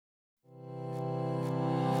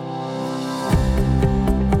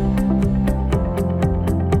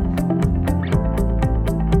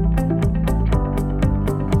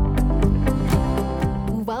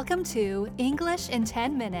Welcome to English in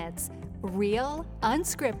 10 Minutes, real,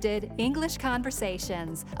 unscripted English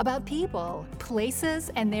conversations about people,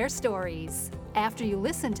 places, and their stories. After you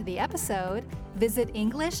listen to the episode, visit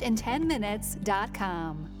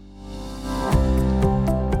EnglishIn10Minutes.com.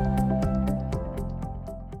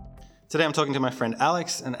 Today I'm talking to my friend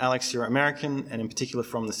Alex, and Alex, you're American, and in particular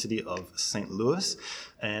from the city of St. Louis.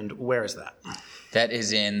 And where is that? That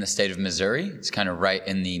is in the state of Missouri. It's kind of right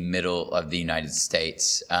in the middle of the United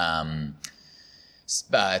States. It's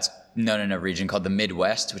known in a region called the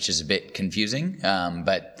Midwest, which is a bit confusing,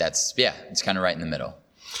 but it's kind of right in the middle.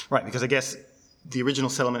 Right, because I guess the original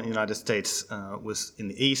settlement in the United States was in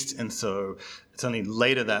the east, and so it's only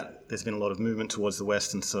later that there's been a lot of movement towards the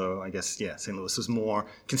west, and so I guess, St. Louis was more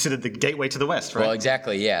considered the gateway to the west, right? Well,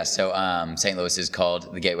 exactly, yeah. So St. Louis is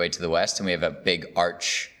called the gateway to the west, and we have a big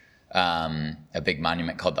arch, a big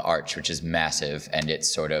monument called the Arch, which is massive, and it's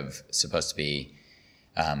sort of supposed to be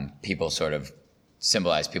people sort of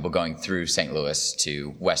symbolize people going through St. Louis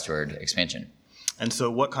to westward expansion. And so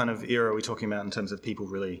what kind of era are we talking about in terms of people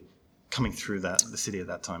really coming through the city at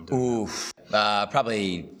that time?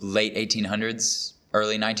 Probably late 1800s,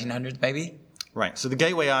 early 1900s, maybe. Right. So the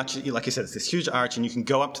Gateway Arch, like you said, it's this huge arch, and you can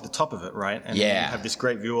go up to the top of it, right? And you have this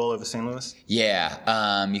great view all over St. Louis?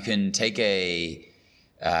 Yeah. You can take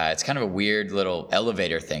it's kind of a weird little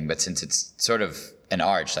elevator thing, but since it's sort of an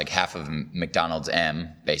arch, like half of McDonald's M,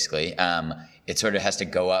 basically, it sort of has to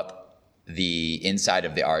go up the inside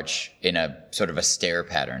of the arch in a sort of a stair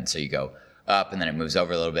pattern. So you go up, and then it moves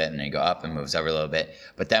over a little bit, and then you go up and moves over a little bit.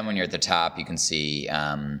 But then when you're at the top, you can see,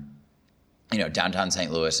 downtown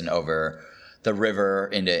St. Louis and over the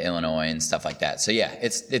river into Illinois and stuff like that. So yeah,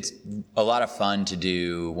 it's a lot of fun to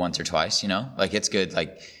do once or twice, like it's good.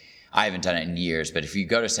 Like I haven't done it in years, but if you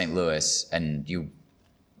go to St. Louis and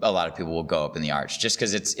a lot of people will go up in the arch just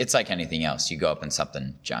because it's like anything else. You go up in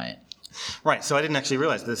something giant. Right, so I didn't actually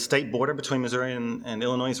realize the state border between Missouri and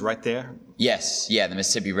Illinois is right there? Yes, yeah, the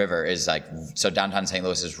Mississippi River is so downtown St.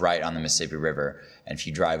 Louis is right on the Mississippi River. And if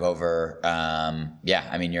you drive over,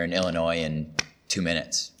 you're in Illinois in 2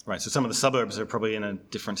 minutes. Right, so some of the suburbs are probably in a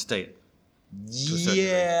different state.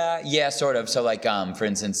 Yeah, sort of. So like, for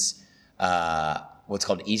instance, what's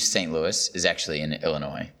called East St. Louis is actually in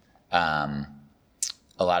Illinois.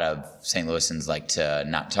 A lot of St. Louisans like to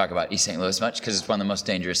not talk about East St. Louis much because it's one of the most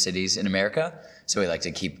dangerous cities in America. So we like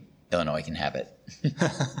to keep Illinois can have it.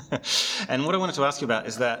 And what I wanted to ask you about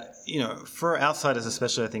is that, for outsiders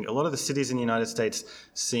especially, I think a lot of the cities in the United States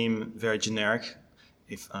seem very generic.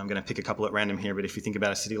 If I'm going to pick a couple at random here, but if you think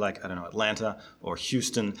about a city like, Atlanta or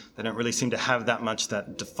Houston, they don't really seem to have that much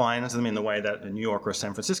that defines them in the way that New York or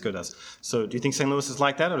San Francisco does. So do you think St. Louis is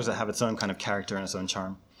like that, or does it have its own kind of character and its own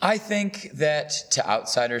charm? I think that to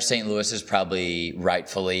outsiders, St. Louis is probably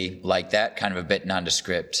rightfully like that, kind of a bit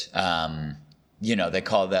nondescript. They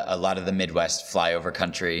call a lot of the Midwest flyover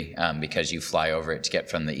country because you fly over it to get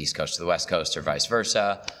from the East Coast to the West Coast or vice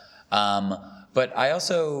versa. But I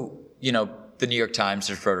also, the New York Times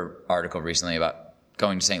just wrote an article recently about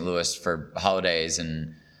going to St. Louis for holidays.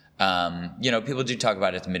 And, people do talk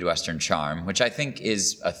about its Midwestern charm, which I think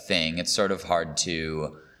is a thing. It's sort of hard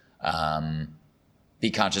to be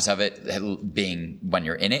conscious of it being when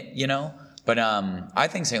you're in it, But I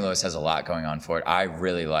think St. Louis has a lot going on for it. I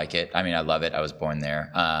really like it. I mean, I love it. I was born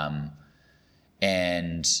there.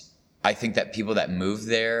 And I think that people that move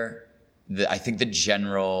there, I think the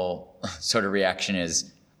general sort of reaction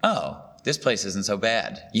is, oh, this place isn't so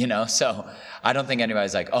bad, So I don't think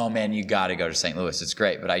anybody's like, oh, man, you got to go to St. Louis. It's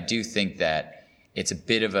great. But I do think that it's a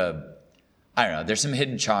bit of there's some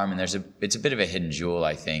hidden charm, and it's a bit of a hidden jewel,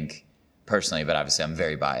 I think, personally, but obviously I'm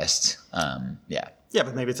very biased. Yeah,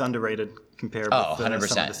 but maybe it's underrated compared with 100%.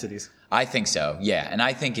 Some of the cities. I think so, yeah. And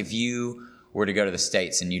I think if you were to go to the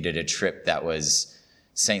States and you did a trip that was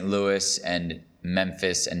St. Louis and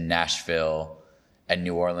Memphis and Nashville and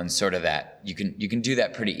New Orleans, sort of that, you can do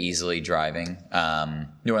that pretty easily driving.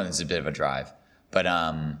 New Orleans is a bit of a drive. But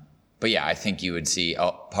yeah, I think you would see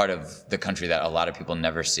part of the country that a lot of people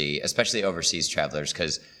never see, especially overseas travelers,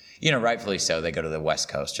 because rightfully so, they go to the West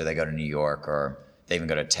Coast or they go to New York or they even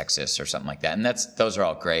go to Texas or something like that. And those are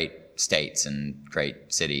all great states and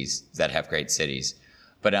great cities that have great cities.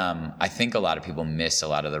 But I think a lot of people miss a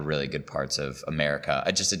lot of the really good parts of America,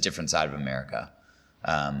 just a different side of America,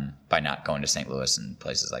 by not going to St. Louis and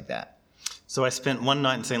places like that. So I spent one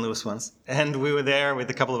night in St. Louis once, and we were there with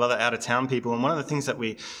a couple of other out-of-town people. And one of the things that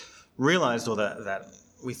we realized, or that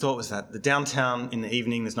we thought, was that the downtown in the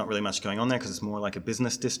evening, there's not really much going on there because it's more like a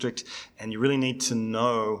business district, and you really need to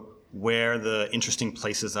know where the interesting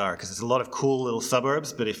places are, because there's a lot of cool little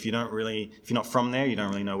suburbs, but if you're not from there, you don't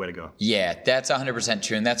really know where to go. Yeah, that's 100%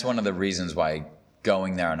 true, and that's one of the reasons why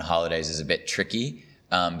going there on holidays is a bit tricky,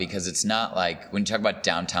 because it's not like, when you talk about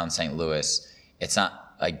downtown St. Louis, it's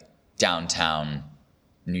not like downtown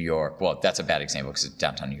New York. Well, that's a bad example because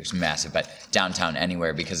downtown New York's massive, but downtown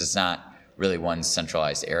anywhere, because it's not really one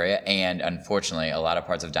centralized area. And unfortunately, a lot of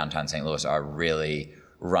parts of downtown St. Louis are really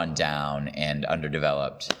run down and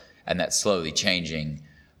underdeveloped, and that's slowly changing,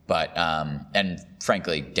 but and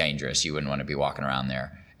frankly dangerous. You wouldn't want to be walking around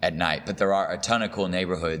there at night. But there are a ton of cool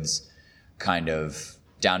neighborhoods kind of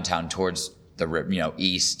downtown towards the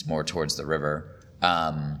east, more towards the river,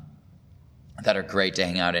 that are great to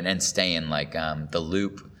hang out in and stay in, like the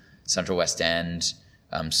Loop, Central West End,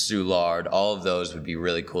 Soulard. All of those would be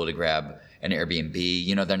really cool to grab an Airbnb.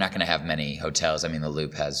 You know, they're not going to have many hotels. I mean, the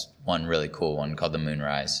Loop has one really cool one called the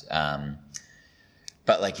Moonrise.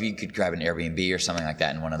 But like, if you could grab an Airbnb or something like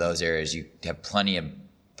that in one of those areas, you have plenty of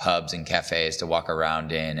pubs and cafes to walk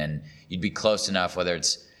around in, and you'd be close enough, whether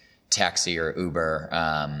it's taxi or Uber,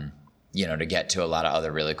 to get to a lot of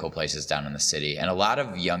other really cool places down in the city. And a lot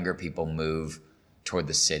of younger people move toward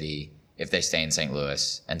the city if they stay in St.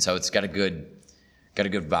 Louis. And so it's got a good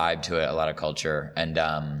vibe to it, a lot of culture.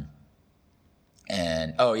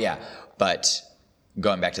 But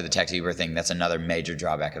going back to the taxi Uber thing, that's another major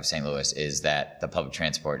drawback of St. Louis, is that the public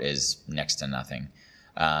transport is next to nothing.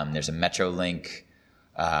 There's a Metrolink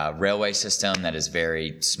railway system that is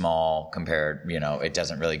very small compared, it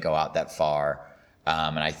doesn't really go out that far.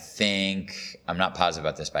 And I think, I'm not positive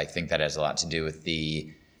about this, but I think that has a lot to do with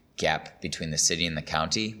the gap between the city and the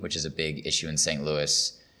county, which is a big issue in St.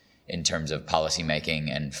 Louis in terms of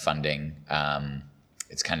policymaking and funding.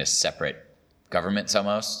 It's kind of separate governments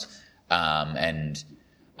almost. And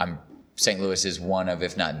St. Louis is one of,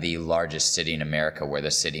 if not the largest city in America, where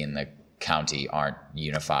the city and the county aren't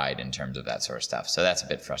unified in terms of that sort of stuff. So that's a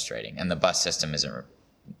bit frustrating. And the bus system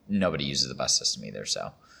nobody uses the bus system either.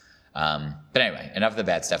 So, but anyway, enough of the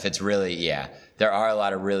bad stuff. It's really, there are a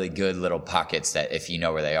lot of really good little pockets that if you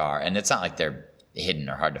know where they are, and it's not like they're hidden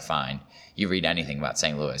or hard to find. You read anything about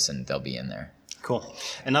St. Louis and they'll be in there. Cool.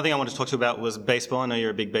 Another thing I wanted to talk to you about was baseball. I know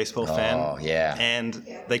you're a big baseball fan. Oh, yeah. And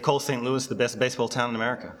they call St. Louis the best baseball town in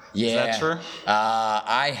America. Yeah. Is that true?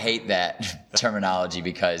 I hate that terminology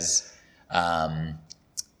because websites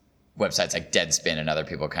like Deadspin and other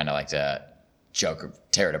people kind of like to joke or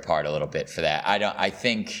tear it apart a little bit for that. I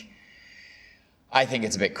think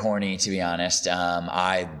it's a bit corny, to be honest.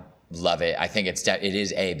 I love it. I think it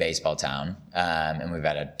is a baseball town, and we've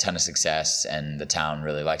had a ton of success, and the town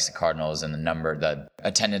really likes the Cardinals, and the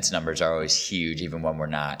attendance numbers are always huge, even when we're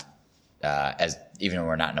not in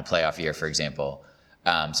a playoff year, for example.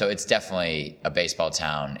 So it's definitely a baseball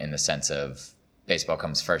town in the sense of baseball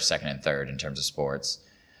comes first, second, and third in terms of sports.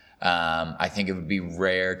 I think it would be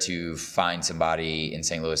rare to find somebody in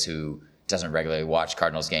St. Louis who doesn't regularly watch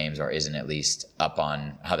Cardinals games, or isn't at least up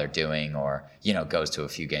on how they're doing, or, goes to a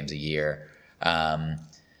few games a year.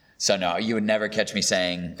 So no, you would never catch me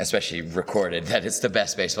saying, especially recorded, that it's the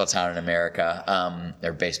best baseball town in America,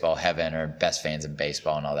 or baseball heaven, or best fans in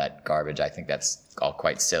baseball and all that garbage. I think that's all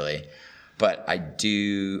quite silly. But I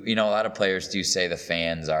do, a lot of players do say the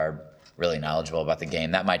fans are really knowledgeable about the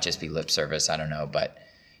game. That might just be lip service. I don't know. But,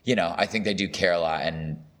 I think they do care a lot.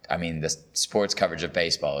 And I mean, the sports coverage of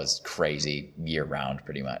baseball is crazy year round,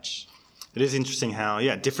 pretty much. It is interesting how,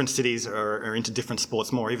 different cities are into different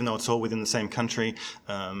sports more, even though it's all within the same country.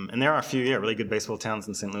 And there are a few, really good baseball towns,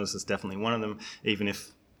 and St. Louis is definitely one of them, even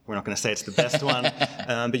if we're not going to say it's the best one.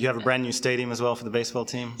 But you have a brand new stadium as well for the baseball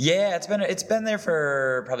team. Yeah, it's been there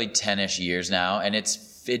for probably 10-ish years now, and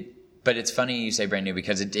but it's funny you say brand new,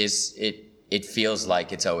 because it feels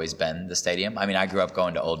like it's always been the stadium. I mean, I grew up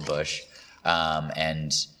going to Old Busch,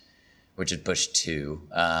 which is Busch 2,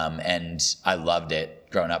 and I loved it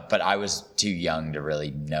growing up, but I was too young to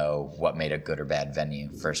really know what made a good or bad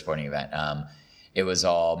venue for a sporting event. It was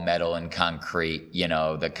all metal and concrete.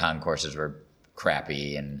 The concourses were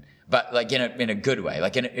crappy, but like in a good way,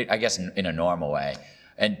 like I guess in a normal way.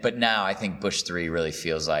 But now I think Busch 3 really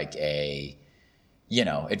feels like it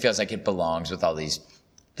feels like it belongs with all the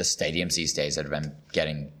stadiums these days that have been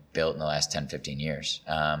getting built in the last 10, 15 years.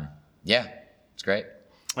 It's great.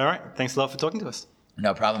 All right. Thanks a lot for talking to us.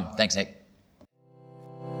 No problem. Thanks, Nick.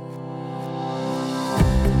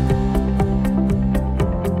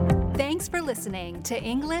 Thanks for listening to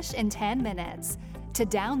English in 10 Minutes. To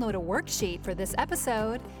download a worksheet for this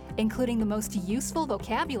episode, including the most useful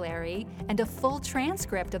vocabulary and a full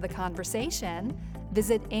transcript of the conversation,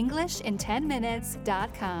 visit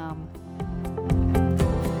EnglishinTenMinutes.com.